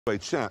Anyway,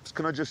 chaps,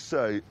 can I just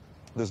say,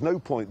 there's no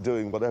point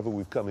doing whatever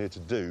we've come here to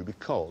do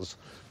because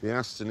the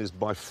Aston is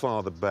by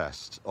far the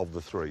best of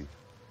the three.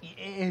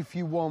 If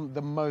you want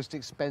the most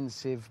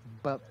expensive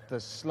but the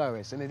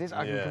slowest, and it is,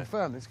 I can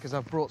confirm this because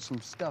I've brought some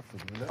stuff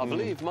with me. I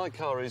believe my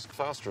car is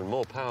faster and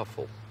more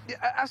powerful. Yeah,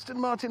 Aston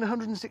Martin,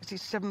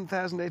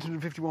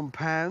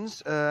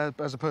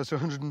 £167,851, as opposed to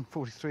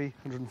 143,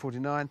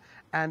 149,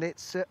 and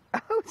it's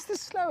it's the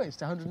slowest,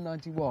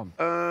 191.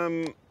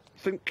 I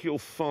think you'll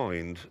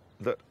find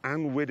that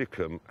Anne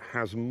Widdecombe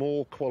has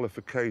more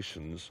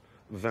qualifications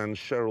than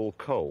Cheryl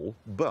Cole,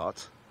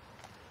 but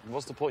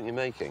What's the point you're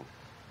making?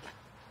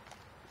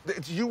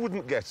 you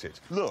wouldn't get it.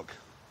 Look,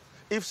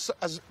 do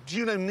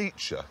you know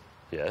Nietzsche?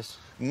 Yes.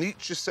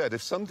 Nietzsche said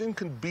if something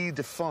can be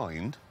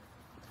defined,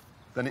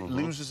 then it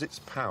loses its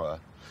power.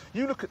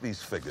 You look at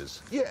these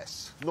figures.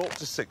 Yes, 0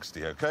 to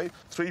 60, OK?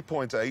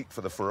 3.8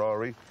 for the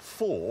Ferrari,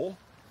 4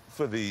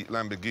 for the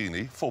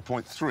Lamborghini,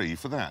 4.3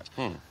 for that.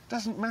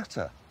 Doesn't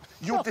matter.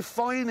 You're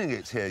defining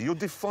it here. You're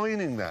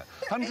defining that.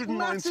 191... It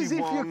matters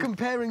if you're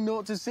comparing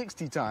 0 to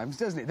 60 times,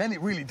 doesn't it? Then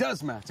it really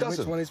does matter which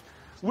one is...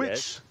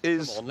 Which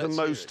is the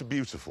most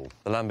beautiful?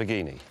 The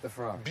Lamborghini. The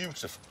Ferrari.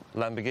 Beautiful.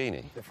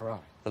 Lamborghini. The Ferrari.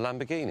 The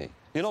Lamborghini.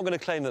 You're not going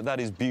to claim that that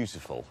is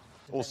beautiful.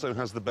 Also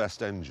has the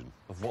best engine.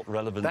 Of what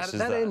relevance is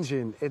that? That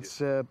engine, it's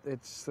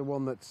the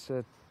one that's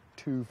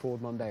 2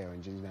 Ford Mondeo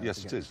engines now.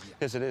 Yes, it is.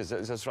 Yes, it is.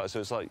 That's right. So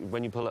it's like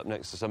when you pull up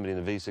next to somebody in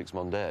a V6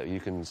 Mondeo, you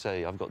can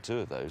say, I've got 2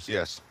 of those.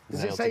 Yes.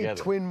 Does it say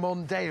twin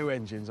Mondeo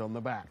engines on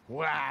the back?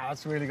 Wow,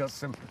 that's really got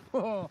some...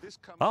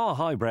 Our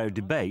highbrow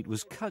debate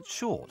was cut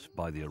short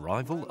by the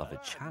arrival of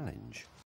a challenge.